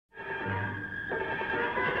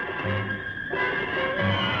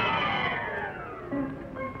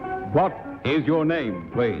What is your name,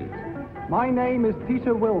 please? My name is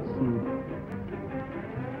Peter Wilson.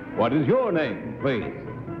 What is your name, please?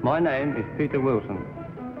 My name is Peter Wilson.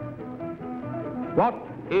 What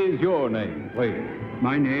is your name, please?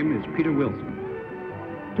 My name is Peter Wilson.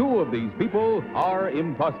 Two of these people are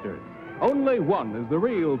imposters. Only one is the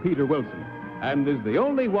real Peter Wilson, and is the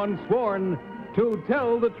only one sworn to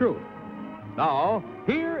tell the truth. Now,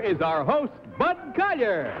 here is our host, Bud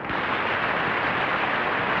Collier.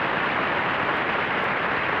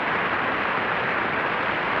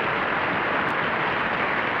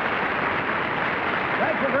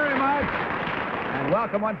 Thank you very much. And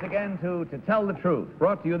welcome once again to Tell the Truth,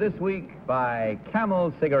 brought to you this week by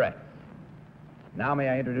Camel Cigarettes. Now may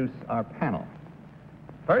I introduce our panel.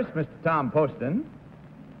 First, Mr. Tom Poston.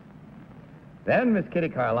 Then Miss Kitty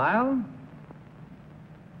Carlisle.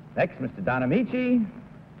 Next, Mr. Don Ameche.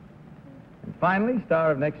 And finally,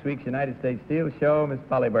 star of next week's United States Steel Show, Miss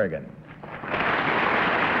Polly Bergen.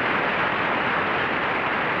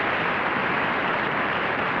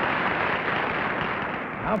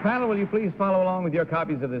 Now, panel, will you please follow along with your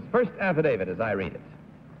copies of this first affidavit as I read it?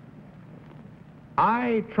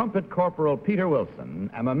 I, Trumpet Corporal Peter Wilson,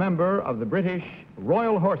 am a member of the British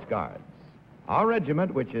Royal Horseguards. Our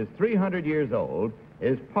regiment, which is 300 years old,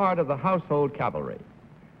 is part of the Household Cavalry.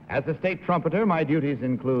 As a state trumpeter, my duties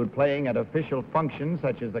include playing at official functions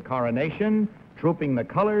such as the coronation, trooping the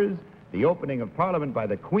colors, the opening of Parliament by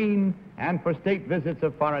the Queen, and for state visits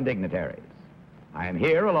of foreign dignitaries. I am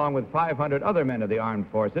here, along with 500 other men of the armed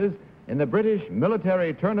forces, in the British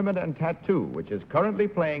Military Tournament and Tattoo, which is currently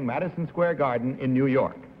playing Madison Square Garden in New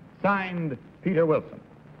York. Signed, Peter Wilson.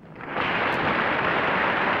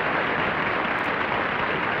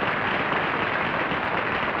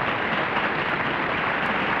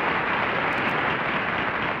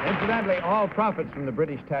 Incidentally, all profits from the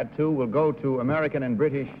British Tattoo will go to American and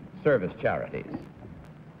British service charities.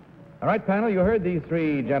 All right, panel, you heard these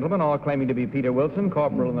three gentlemen, all claiming to be Peter Wilson,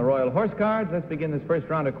 corporal in the Royal Horse Guards. Let's begin this first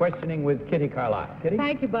round of questioning with Kitty Carlisle. Kitty?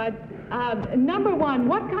 Thank you, Bud. Number one,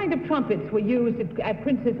 what kind of trumpets were used at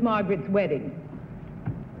Princess Margaret's wedding?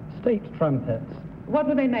 State trumpets. What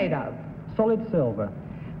were they made of? Solid silver.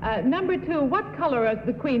 Number two, what color are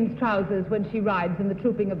the Queen's trousers when she rides in the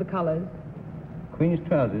trooping of the colors? Queen's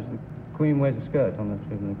trousers. The Queen wears a skirt on the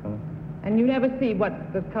trooping of the color. And you never see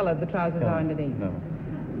what the color of the trousers are underneath? No.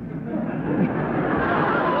 Well,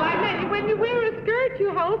 I meant, when you wear a skirt,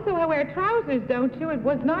 you also wear trousers, don't you? It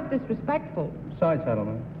was not disrespectful. Side saddle,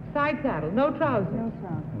 man. Side saddle, no trousers. No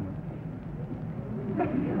trousers.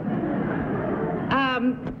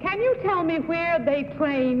 Can you tell me where they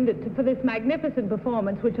trained for this magnificent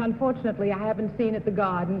performance, which unfortunately I haven't seen at the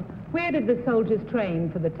Garden? Where did the soldiers train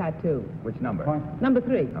for the tattoo? Which number? Number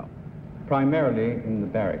 3. No. Primarily in the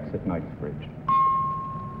barracks at Knightsbridge.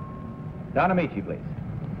 Don Ameche, please.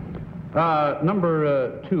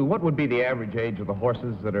 Number 2, what would be the average age of the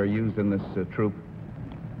horses that are used in this troop?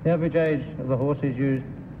 The average age of the horses used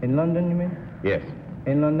in London, you mean? Yes.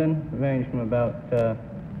 In London, range from about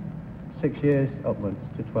 6 years upwards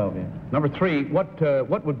to 12 years. Number 3, what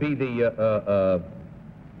would be the,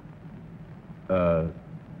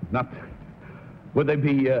 would they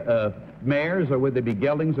be mares, or would they be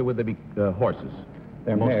geldings, or would they be horses?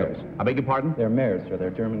 They're mares. I beg your pardon? They're mares, sir. They're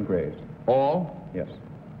German graves. All? Yes.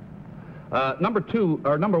 Number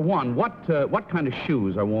 1, what kind of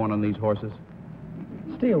shoes are worn on these horses?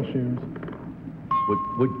 Steel shoes.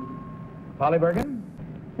 Would Polly Bergen?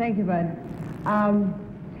 Thank you, Bud.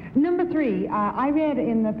 Number 3, I read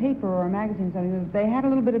in the paper or a magazine something that they had a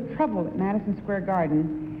little bit of trouble at Madison Square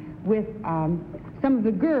Garden with some of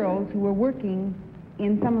the girls who were working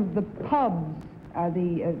in some of the pubs,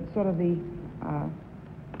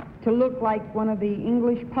 to look like one of the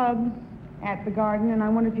English pubs at the Garden, and I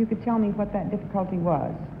wonder if you could tell me what that difficulty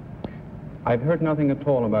was. I've heard nothing at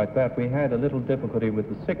all about that. We had a little difficulty with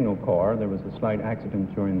the signal corps. There was a slight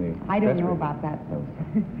accident during the... I don't know about that, though.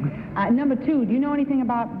 Number 2, do you know anything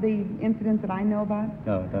about the incident that I know about?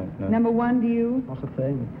 No, no. Number 1, do you? What's the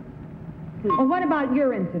thing? Well, what about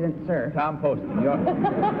your incident, sir? Tom Poston.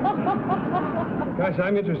 Gosh,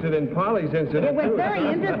 I'm interested in Polly's incident, It was very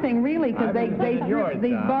interesting, really, because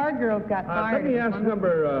these bar girls got fired. Let me ask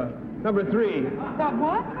number 3. Got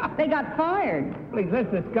what? They got fired. Please, let's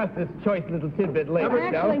discuss this choice little tidbit later.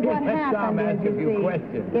 Actually, what Let Tom ask happened a few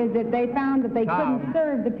questions. is that they found that they Tom. couldn't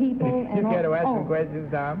serve the people. You care to ask some questions,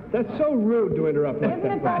 Tom? That's so rude to interrupt like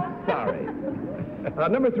Isn't it, that. Bob? Sorry.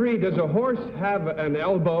 Number 3, does a horse have an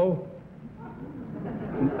elbow?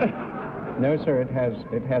 No, sir, it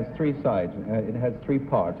has 3 sides. It has 3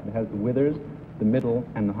 parts. It has the withers, the middle,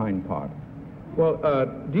 and the hind part. Well,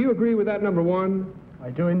 do you agree with that, number 1? I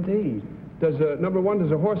do indeed. Does, number one,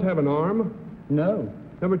 does a horse have an arm? No.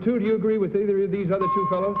 Number two, do you agree with either of these other two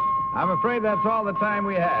fellows? I'm afraid that's all the time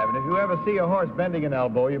we have. And if you ever see a horse bending an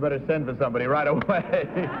elbow, you better send for somebody right away.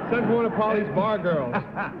 Send for one of Polly's bar girls.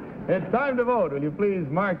 It's time to vote. Will you please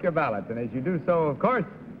mark your ballots? And as you do so, of course,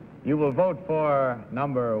 you will vote for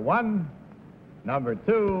number 1, number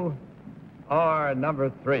 2, or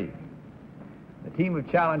number 3. The team of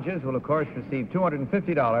challengers will, of course, receive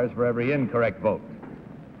 $250 for every incorrect vote.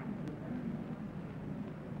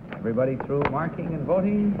 Everybody through marking and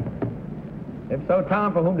voting? If so,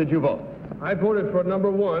 Tom, for whom did you vote? I voted for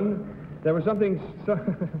number 1. There was something...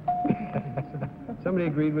 Somebody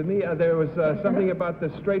agreed with me. There was something about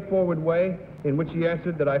the straightforward way in which he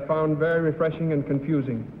answered that I found very refreshing and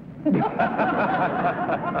confusing.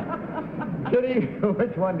 Kitty,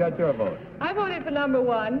 which one got your vote? I voted for number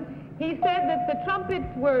 1. He said that the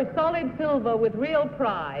trumpets were solid silver with real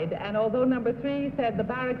pride, and although number 3 said the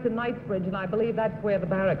barracks in Knightsbridge, and I believe that's where the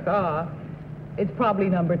barracks are, it's probably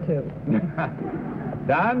number 2.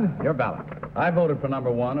 Don, your ballot. I voted for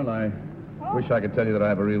number 1, and I wish I could tell you that I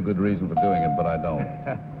have a real good reason for doing it, but I don't.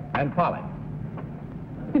 And Polly.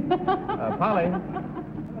 Polly.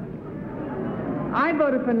 I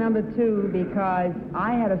voted for number 2 because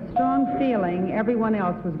I had a strong feeling everyone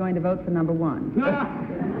else was going to vote for number 1.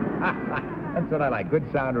 That's what I like.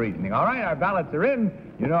 Good sound reasoning. All right, our ballots are in.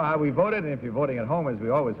 You know how we voted, and if you're voting at home, as we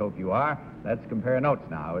always hope you are, let's compare notes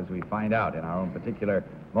now as we find out in our own particular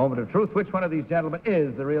moment of truth which one of these gentlemen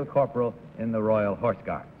is the real corporal in the Royal Horse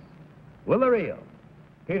Guards. Will the real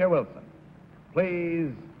Peter Wilson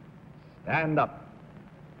please stand up?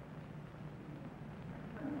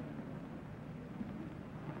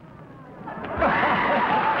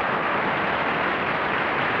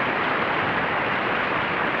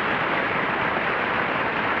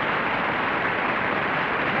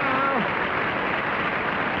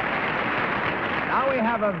 Now we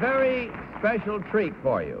have a very special treat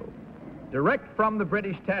for you. Direct from the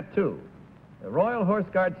British tattoo, the Royal Horse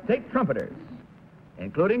Guard State Trumpeters,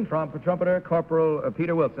 including Trumpeter Corporal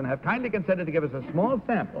Peter Wilson, have kindly consented to give us a small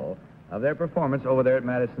sample of their performance over there at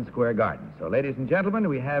Madison Square Garden. So, ladies and gentlemen,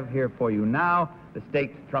 we have here for you now the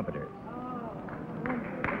State Trumpeters.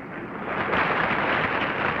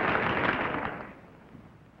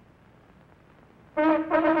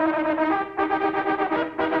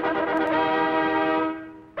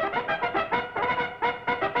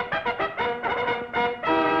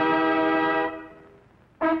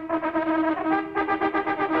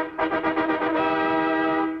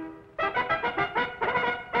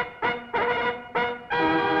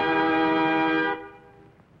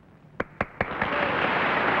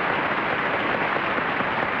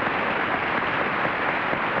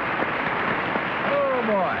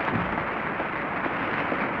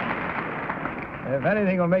 If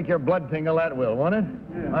anything will make your blood tingle, that will, won't it?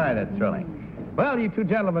 Yeah. All right, that's thrilling. Well, you two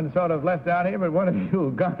gentlemen sort of left out here, but one of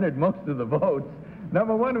you garnered most of the votes.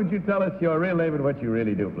 Number 1, would you tell us your real name and what you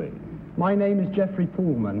really do, please? My name is Geoffrey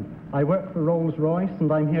Poolman. I work for Rolls-Royce,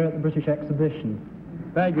 and I'm here at the British Exhibition.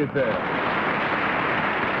 Thank you, sir.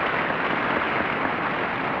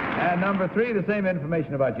 And number 3, the same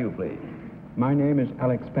information about you, please. My name is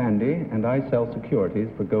Alex Pandy, and I sell securities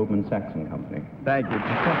for Goldman Sachs and Company. Thank you.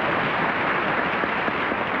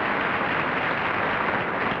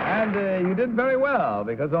 And you did very well,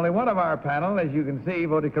 because only one of our panel, as you can see,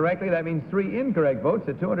 voted correctly. That means 3 incorrect votes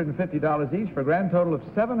at $250 each for a grand total of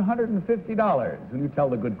 $750. Will you tell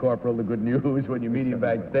the good corporal the good news when you meet him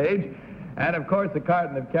backstage? And, of course, a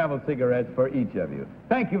carton of Camel cigarettes for each of you.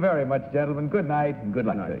 Thank you very much, gentlemen. Good night, and good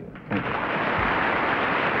luck to you. Thank you.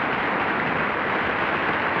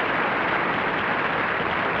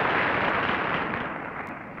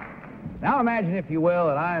 Now imagine, if you will,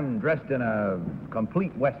 that I'm dressed in a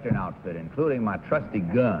complete Western outfit, including my trusty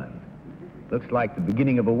gun. Looks like the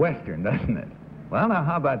beginning of a Western, doesn't it? Well, now,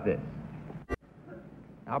 how about this?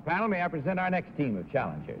 Now, panel, may I present our next team of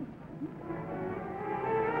challengers?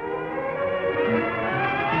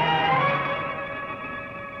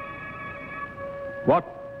 What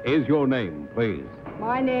is your name, please?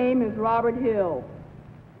 My name is Robert Hill.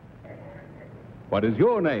 What is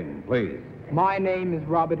your name, please? My name is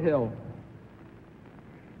Robert Hill.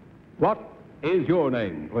 What is your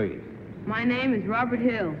name, please? My name is Robert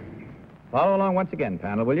Hill. Follow along once again,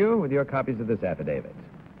 panel, will you, with your copies of this affidavit.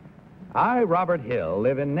 I, Robert Hill,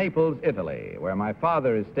 live in Naples, Italy, where my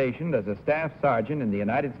father is stationed as a staff sergeant in the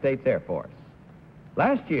United States Air Force.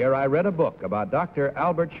 Last year, I read a book about Dr.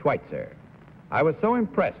 Albert Schweitzer. I was so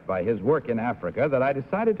impressed by his work in Africa that I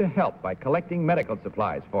decided to help by collecting medical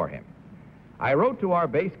supplies for him. I wrote to our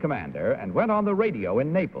base commander and went on the radio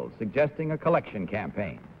in Naples suggesting a collection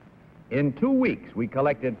campaign. In 2 weeks, we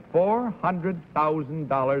collected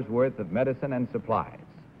 $400,000 worth of medicine and supplies.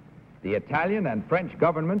 The Italian and French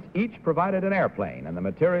governments each provided an airplane, and the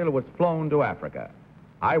material was flown to Africa.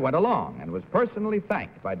 I went along and was personally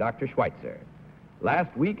thanked by Dr. Schweitzer.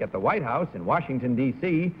 Last week at the White House in Washington,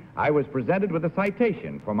 D.C., I was presented with a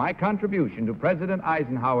citation for my contribution to President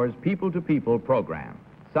Eisenhower's People-to-People program.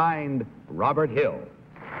 Signed, Robert Hill.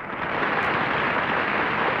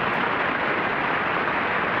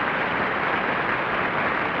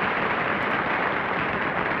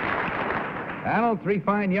 Panel, 3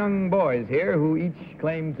 fine young boys here who each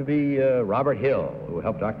claim to be Robert Hill, who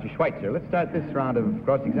helped Dr. Schweitzer. Let's start this round of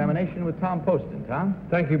cross-examination with Tom Poston. Tom?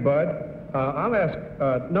 Thank you, Bud. I'll ask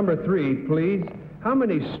number 3, please. How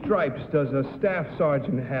many stripes does a staff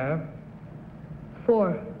sergeant have?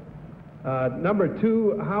 4. Number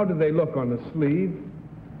 2, how do they look on the sleeve?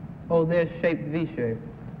 Oh, they're shaped V-shape.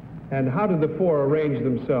 And how do the 4 arrange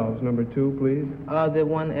themselves? Number 2, please. They're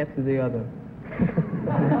one after the other.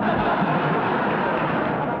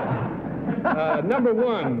 Number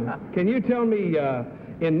 1, can you tell me,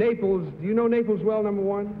 in Naples, do you know Naples well, number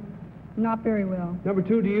 1? Not very well. Number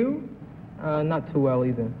 2, do you? Not too well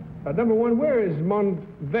either. Number 1, where is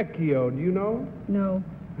Monvecchio? Do you know? No.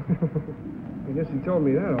 I guess he told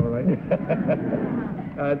me that, all right.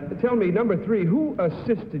 Tell me, number 3, who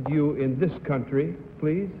assisted you in this country,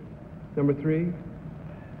 please? Number 3?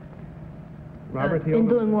 Robert Hill? In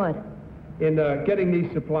doing what? In getting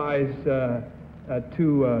these supplies to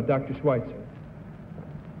Dr. Schweitzer.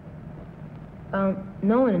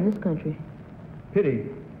 No one in this country. Pity.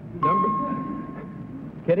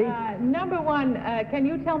 Kitty? Number 1, can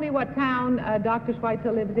you tell me what town Dr.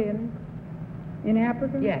 Schweitzer lives in? In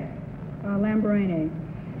Africa? Yes. Lamborghini.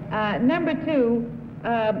 Number 2,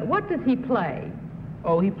 what does he play?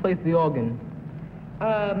 Oh, he plays the organ.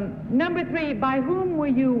 Number 3, by whom were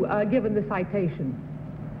you given the citation?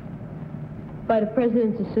 By the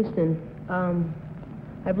president's assistant.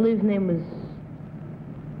 I believe his name was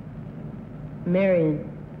Marion.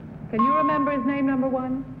 Can you remember his name, number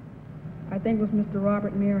 1? I think it was Mr.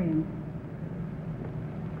 Robert Marion.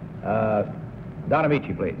 Don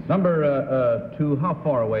Ameche, please. Number 2, how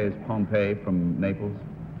far away is Pompeii from Naples?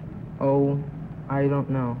 Oh, I don't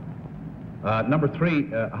know. Number 3,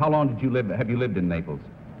 how long have you lived in Naples?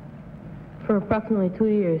 For approximately 2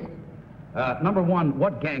 years. Number 1,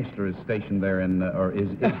 what gangster is stationed there or is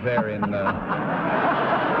there in...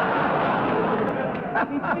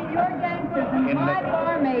 Between your gangsters and my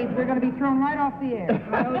barmaids, we're going to be thrown right off the air.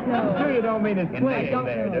 I don't know. Sure you don't mean it's I don't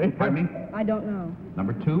there, know. do you? Pardon me? I don't know.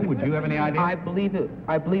 Number 2, would you have any idea? I believe it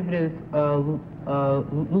is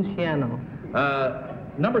Luciano.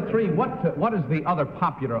 Number 3, what is the other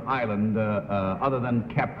popular island other than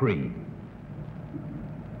Capri?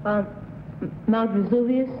 Mount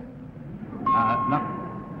Vesuvius.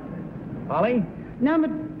 Polly?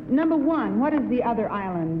 Number 1, what is the other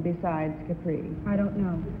island besides Capri? I don't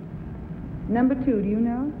know. Number 2, do you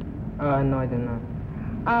know? No, I do not.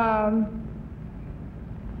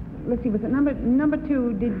 Let's see, was it number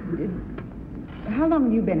 2, how long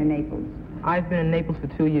have you been in Naples? I've been in Naples for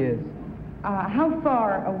 2 years. How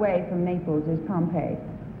far away from Naples is Pompeii?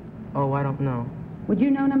 Oh, I don't know. Would you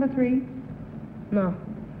know number 3? No.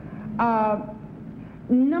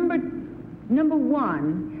 Number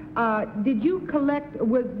 1, did you collect,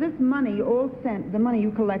 was this money all sent, the money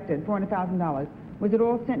you collected, $400,000, was it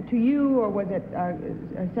all sent to you, or was it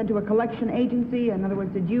sent to a collection agency? In other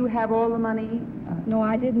words, did you have all the money? No,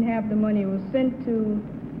 I didn't have the money. It was sent to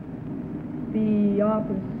the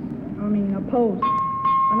office, a post,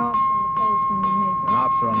 an officer on the post in Naples. An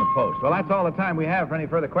officer on the post. Well, that's all the time we have for any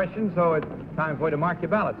further questions, so it's time for you to mark your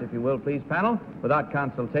ballots, if you will, please, panel, without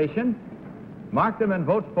consultation. Mark them and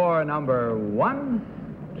vote for number 1,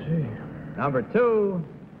 number 2,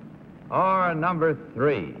 or number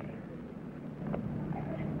 3.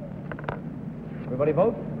 Everybody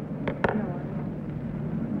vote?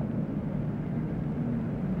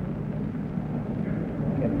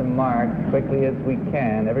 Get them marked quickly as we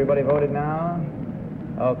can. Everybody voted now?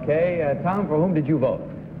 Okay. Tom, for whom did you vote?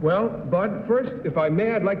 Well, Bud, first, if I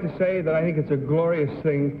may, I'd like to say that I think it's a glorious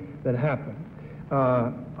thing that happened.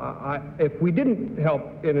 If we didn't help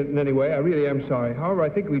in it in any way, I really am sorry. However, I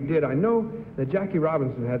think we did. I know that Jackie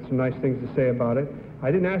Robinson had some nice things to say about it.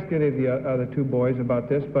 I didn't ask any of the other 2 boys about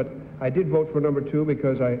this, but I did vote for number 2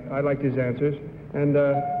 because I liked his answers. And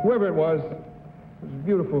whoever it was a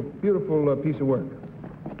beautiful, beautiful piece of work.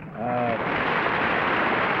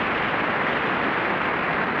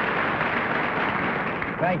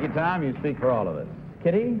 Thank you, Tom. You speak for all of us.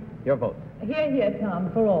 Kitty, your vote. Here, Tom,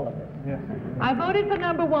 for all of us. Yes. I voted for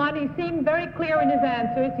number 1. He seemed very clear in his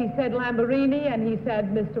answers. He said Lamborghini, and he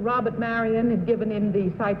said Mr. Robert Marion had given him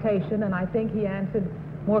the citation, and I think he answered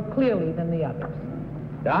more clearly than the others.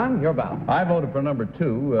 Don, your vote. I voted for number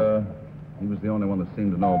 2. He was the only one that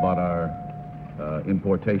seemed to know about our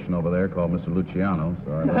importation over there called Mr. Luciano.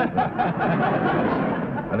 So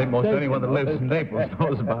I think most anyone that lives in Naples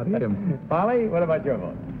knows about him. Polly, what about your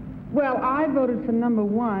vote? Well, I voted for number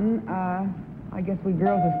 1. I guess we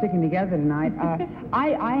girls are sticking together tonight.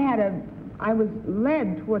 I was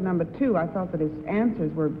led toward number 2. I thought that his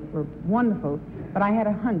answers were wonderful, but I had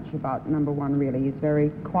a hunch about number 1, really. He's very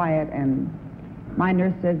quiet, and my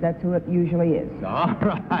nurse says that's who it usually is. All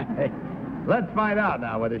right. Let's find out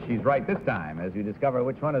now whether she's right this time as you discover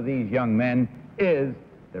which one of these young men is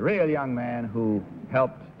the real young man who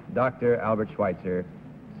helped Dr. Albert Schweitzer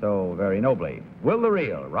so very nobly. Will the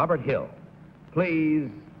real Robert Hill please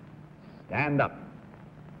stand up?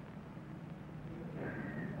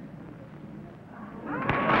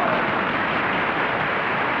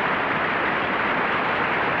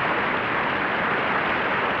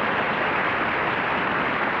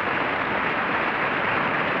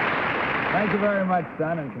 Thank you very much,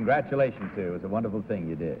 son, and congratulations to you. It was a wonderful thing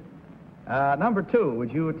you did. Number 2,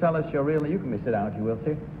 would you tell us your real name? You can sit down if you will,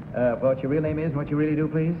 sir. What your real name is and what you really do,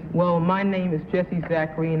 please? Well, my name is Jesse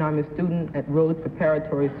Zachary, and I'm a student at Rhodes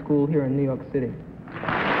Preparatory School here in New York City. Thank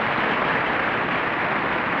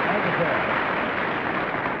you, sir.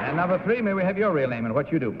 And number 3, may we have your real name and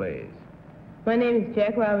what you do, please? My name is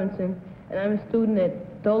Jack Robinson, and I'm a student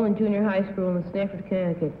at Dolan Junior High School in Stamford,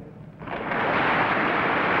 Connecticut.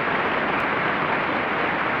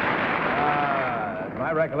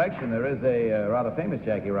 My recollection, there is a rather famous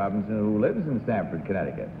Jackie Robinson who lives in Stamford,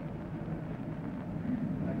 Connecticut.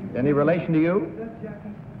 Any relation to you?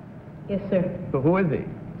 Yes, sir. So who is he?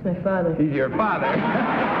 It's my father. He's your father. I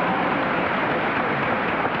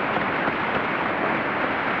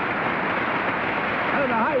don't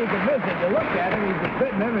know how you can miss it. You look at him, he's a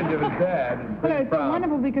fitting image of his dad. Well, it's so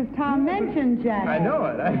wonderful because Tom mentioned Jackie. I know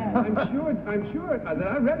it. I'm sure that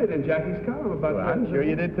I read it in Jackie's column about Well, I'm sure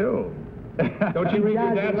you did, too. Don't you read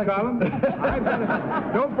your dad's column?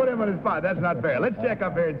 Don't put him on the spot. That's not fair. Let's check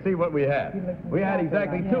up here and see what we have. We had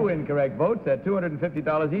exactly 2 incorrect votes at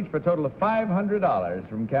 $250 each for a total of $500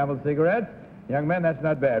 from Camel Cigarettes. Young men, that's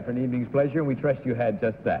not bad for an evening's pleasure, and we trust you had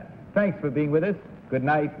just that. Thanks for being with us. Good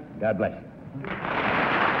night. God bless you.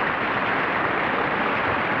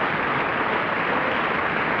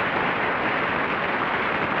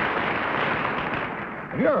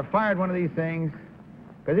 Have you ever fired one of these things?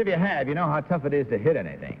 Because if you have, you know how tough it is to hit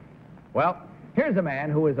anything. Well, here's a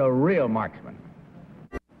man who is a real marksman.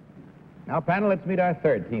 Now, panel, let's meet our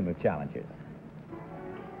 3rd team of challengers.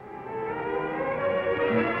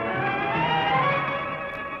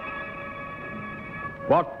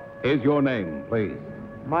 What is your name, please?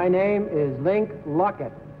 My name is Link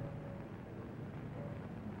Luckett.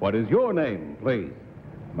 What is your name, please?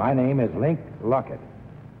 My name is Link Luckett.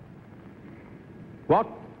 What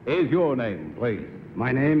is your name, please?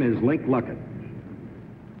 My name is Link Luckett.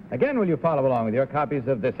 Again, will you follow along with your copies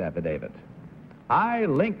of this affidavit? I,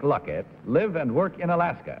 Link Luckett, live and work in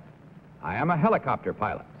Alaska. I am a helicopter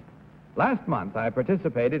pilot. Last month, I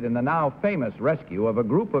participated in the now famous rescue of a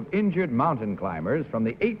group of injured mountain climbers from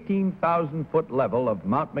the 18,000-foot level of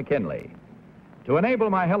Mount McKinley. To enable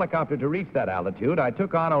my helicopter to reach that altitude, I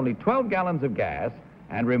took on only 12 gallons of gas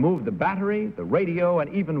and removed the battery, the radio,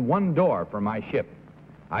 and even one door from my ship.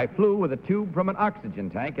 I flew with a tube from an oxygen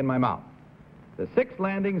tank in my mouth. The 6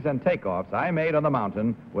 landings and takeoffs I made on the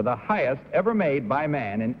mountain were the highest ever made by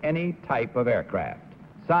man in any type of aircraft.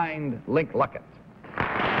 Signed, Link Luckett.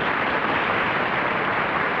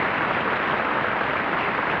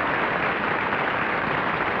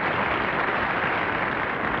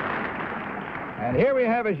 And here we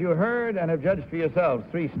have, as you heard and have judged for yourselves,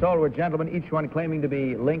 3 stalwart gentlemen, each one claiming to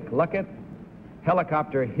be Link Luckett,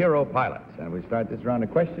 helicopter hero pilots. And we start this round of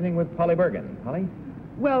questioning with Polly Bergen. Polly?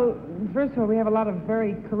 Well, first of all, we have a lot of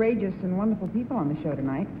very courageous and wonderful people on the show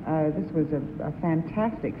tonight. This was a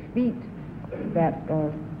fantastic feat that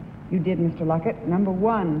you did, Mr. Luckett. Number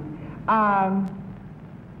 1,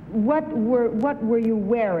 what were you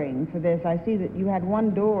wearing for this? I see that you had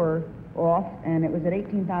one door off, and it was at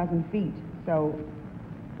 18,000 feet. So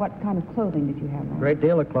what kind of clothing did you have on? Great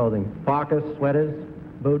deal of clothing. Parkas, sweaters,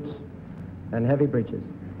 boots, and heavy breeches.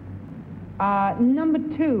 Number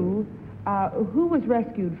 2, who was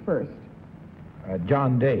rescued first?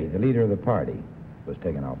 John Day, the leader of the party, was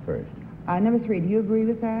taken off first. Number 3, do you agree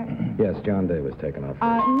with that? Yes, John Day was taken off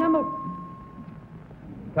first. Number...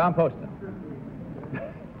 Tom Poston.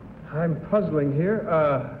 I'm puzzling here.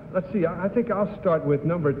 Let's see, I think I'll start with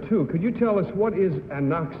number 2. Could you tell us what is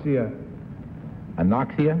anoxia?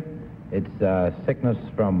 Anoxia? It's sickness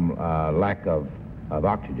from lack of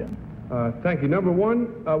oxygen. Thank you. Number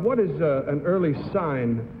 1, what is an early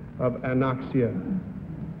sign of anoxia?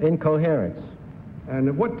 Incoherence.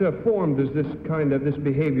 And what form does this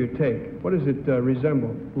behavior take? What does it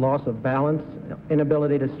resemble? Loss of balance,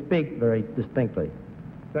 inability to speak very distinctly.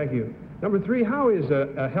 Thank you. Number 3, how is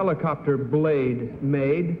a helicopter blade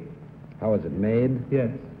made? How is it made?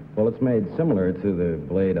 Yes. Well, it's made similar to the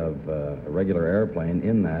blade of a regular airplane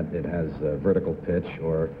in that it has vertical pitch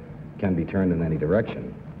or can be turned in any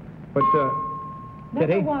direction. But,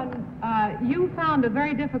 Number 1, you found a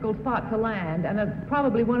very difficult spot to land, and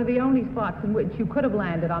probably one of the only spots in which you could have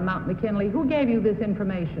landed on Mount McKinley. Who gave you this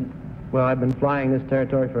information? Well, I've been flying this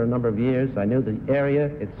territory for a number of years. I knew the area.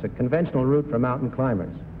 It's a conventional route for mountain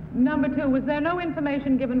climbers. Number 2, was there no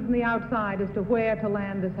information given from the outside as to where to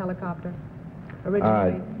land this helicopter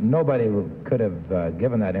originally? Nobody could have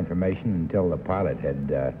given that information until the pilot had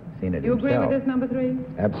seen it You himself. agree with this, number 3?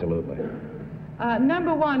 Absolutely.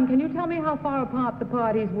 Number 1, can you tell me how far apart the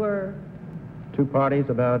parties were? 2 parties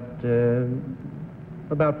about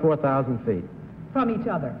 4,000 feet. From each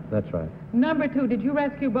other? That's right. Number 2, did you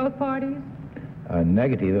rescue both parties?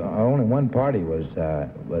 Negative. Only one party was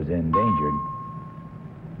endangered.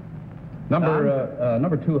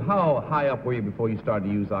 Number 2, how high up were you before you started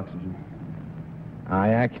to use oxygen? I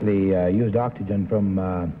actually used oxygen from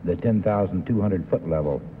the 10,200-foot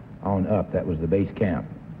level on up. That was the base camp.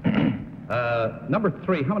 Number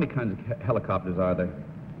 3, how many kinds of helicopters are there?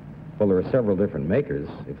 Well, there are several different makers,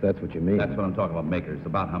 if that's what you mean. That's what I'm talking about, makers.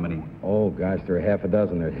 About how many? Oh, gosh, there are half a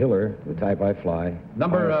dozen. There's Hiller, the type I fly.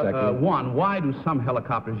 Number 1, why do some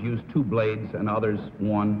helicopters use 2 blades and others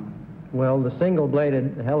 1? Well, the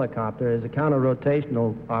single-bladed helicopter is a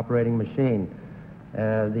counter-rotational operating machine.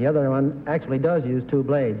 The other one actually does use 2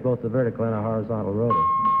 blades, both the vertical and a horizontal rotor.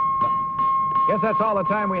 Guess that's all the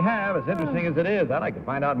time we have. As interesting as it is, I'd like to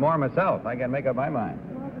find out more myself. I can make up my mind.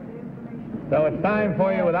 So it's time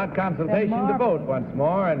for you, without consultation, to vote once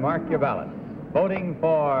more and mark your ballots. Voting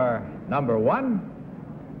for number 1,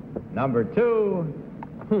 number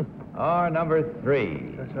 2, or number 3.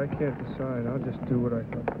 Gosh, I can't decide. I'll just do what I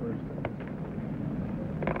thought first.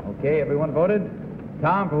 Okay, everyone voted?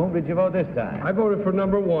 Tom, for whom did you vote this time? I voted for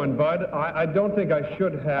number 1, Bud. I don't think I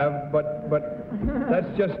should have, but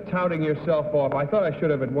that's just touting yourself off. I thought I should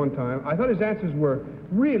have at one time. I thought his answers were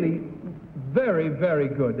really very, very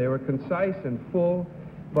good. They were concise and full,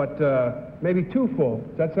 but maybe too full.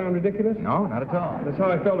 Does that sound ridiculous? No, not at all. That's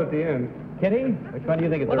how I felt at the end. Kitty, which one do you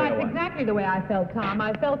think is the Well, real that's one? exactly the way I felt, Tom.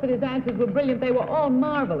 I felt that his answers were brilliant. They were all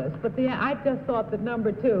marvelous, but I just thought that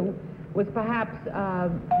number 2 was perhaps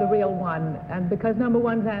the real one, and because number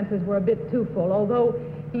 1's answers were a bit too full, although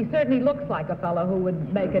he certainly looks like a fellow who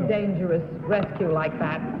would make a dangerous rescue like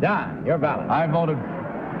that. Don, your ballot. I voted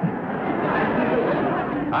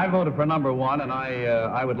for number 1, and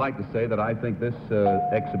I would like to say that I think this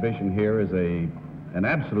exhibition here is an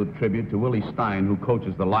absolute tribute to Willie Stein, who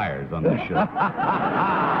coaches the Liars on this show.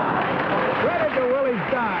 Credit to Willie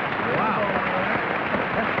Stein. Wow.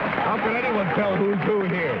 How can anyone tell who's who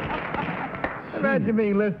here? Imagine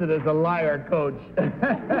being listed as a liar coach.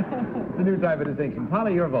 It's a new type of distinction.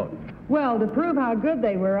 Polly, your vote. Well, to prove how good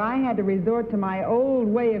they were, I had to resort to my old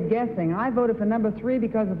way of guessing. I voted for number 3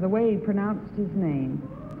 because of the way he pronounced his name.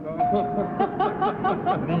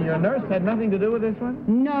 Your nurse had nothing to do with this one?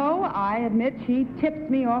 No, I admit she tips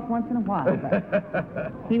me off once in a while.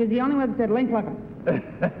 But he was the only one that said Link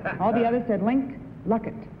Luckett. All the others said Link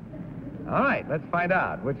Luckett. All right, let's find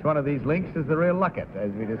out which one of these links is the real Luckett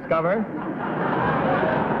as we discover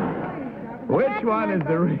which one is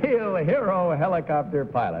the real hero helicopter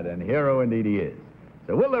pilot, and hero indeed he is.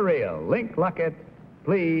 So will the real Link Luckett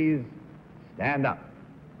please stand up?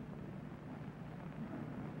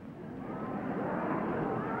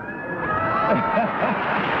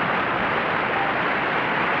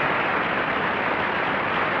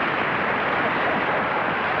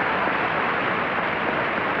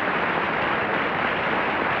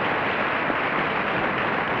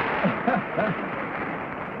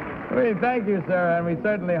 We thank you, sir, and we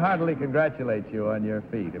certainly heartily congratulate you on your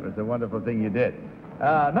feat. It was a wonderful thing you did.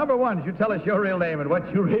 Number 1, would you tell us your real name and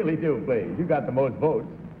what you really do, please? You got the most votes.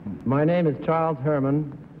 My name is Charles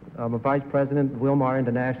Herman. I'm a vice president of Wilmar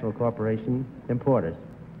International Corporation, importers.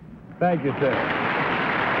 Thank you, sir.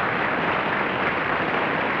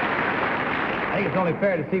 I think it's only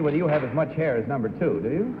fair to see whether you have as much hair as number 2, do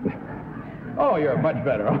you? Oh, you're much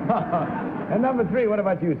better. And number 3, what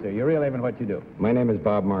about you, sir? Your real name and what you do? My name is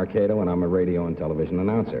Bob Marcado, and I'm a radio and television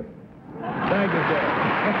announcer. Thank you, sir.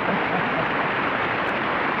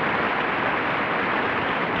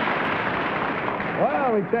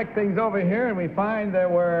 Well, we checked things over here, and we find there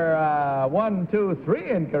were 1, 2, 3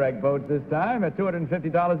 incorrect votes this time at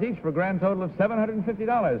 $250 each for a grand total of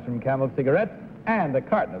 $750 from Camel Cigarettes and a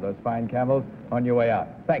carton of those fine Camels on your way out.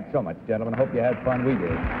 Thanks so much, gentlemen. Hope you had fun. We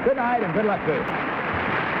did. Good night and good luck to you.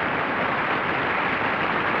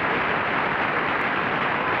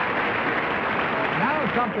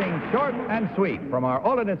 Now something short and sweet from our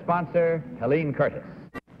alternate sponsor, Helene Curtis.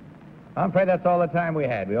 I'm afraid that's all the time we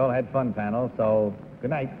had. We all had fun, panel, so good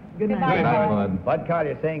night. Good night. Good night, Bud. Bud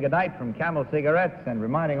Carter saying good night from Camel Cigarettes and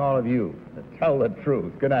reminding all of you to tell the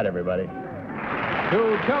truth. Good night, everybody. To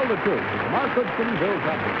Tell the Truth, the Mark Goodson Bill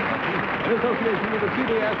Company, in association with the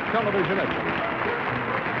CBS Television Network.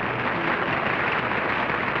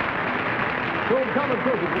 To Tell the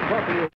Truth is brought to you.